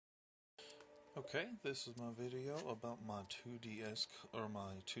Okay, this is my video about my 2DS or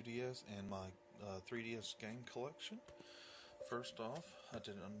my 2DS and my 3DS game collection. First off, I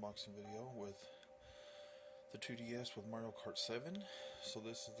did an unboxing video with the 2DS with Mario Kart 7. So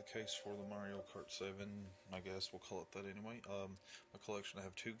this is the case for the Mario Kart 7, I guess we'll call it that anyway. My collection, I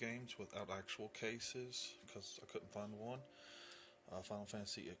have two games without actual cases because I couldn't find one. Final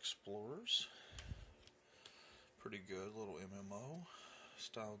Fantasy Explorers. Pretty good little MMO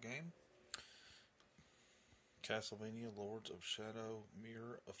style game. Castlevania Lords of Shadow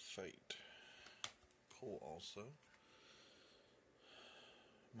Mirror of Fate. Cool also.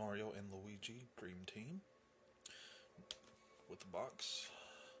 Mario and Luigi Dream Team. With the box.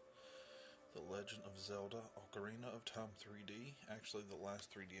 The Legend of Zelda Ocarina of Time 3D. Actually the last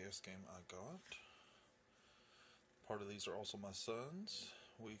 3DS game I got. Part of these are also my son's.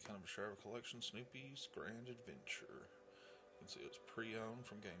 We kind of share a collection. Snoopy's Grand Adventure. You can see it's pre-owned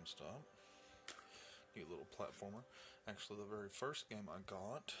from GameStop. Neat little platformer. Actually, the very first game I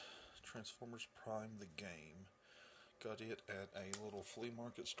got, Transformers Prime the game. Got it at a little flea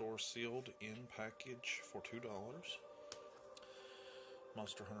market store, sealed in package for $2.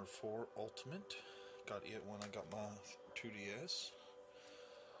 Monster Hunter 4 Ultimate. Got it when I got my 2DS.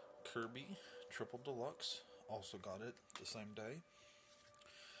 Kirby Triple Deluxe. Also got it the same day.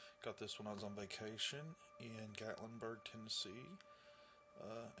 Got this when I was on vacation in Gatlinburg, Tennessee.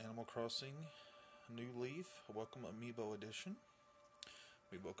 Animal Crossing New Leaf, Welcome Amiibo Edition.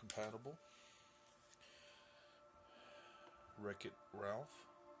 Amiibo compatible. Wreck-It Ralph.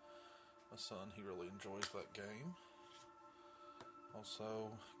 My son, he really enjoys that game.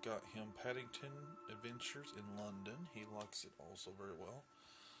 Also got him Paddington Adventures in London. He likes it also very well.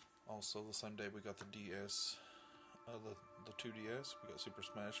 Also the same day we got the DS, the 2DS. We got Super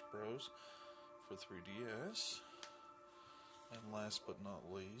Smash Bros. For 3DS. And last but not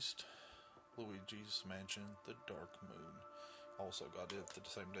least, Luigi's Mansion The Dark Moon. Also got it the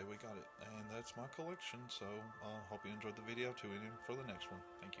same day we got it. And that's my collection, so I hope you enjoyed the video. Tune in for the next one.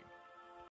 Thank you.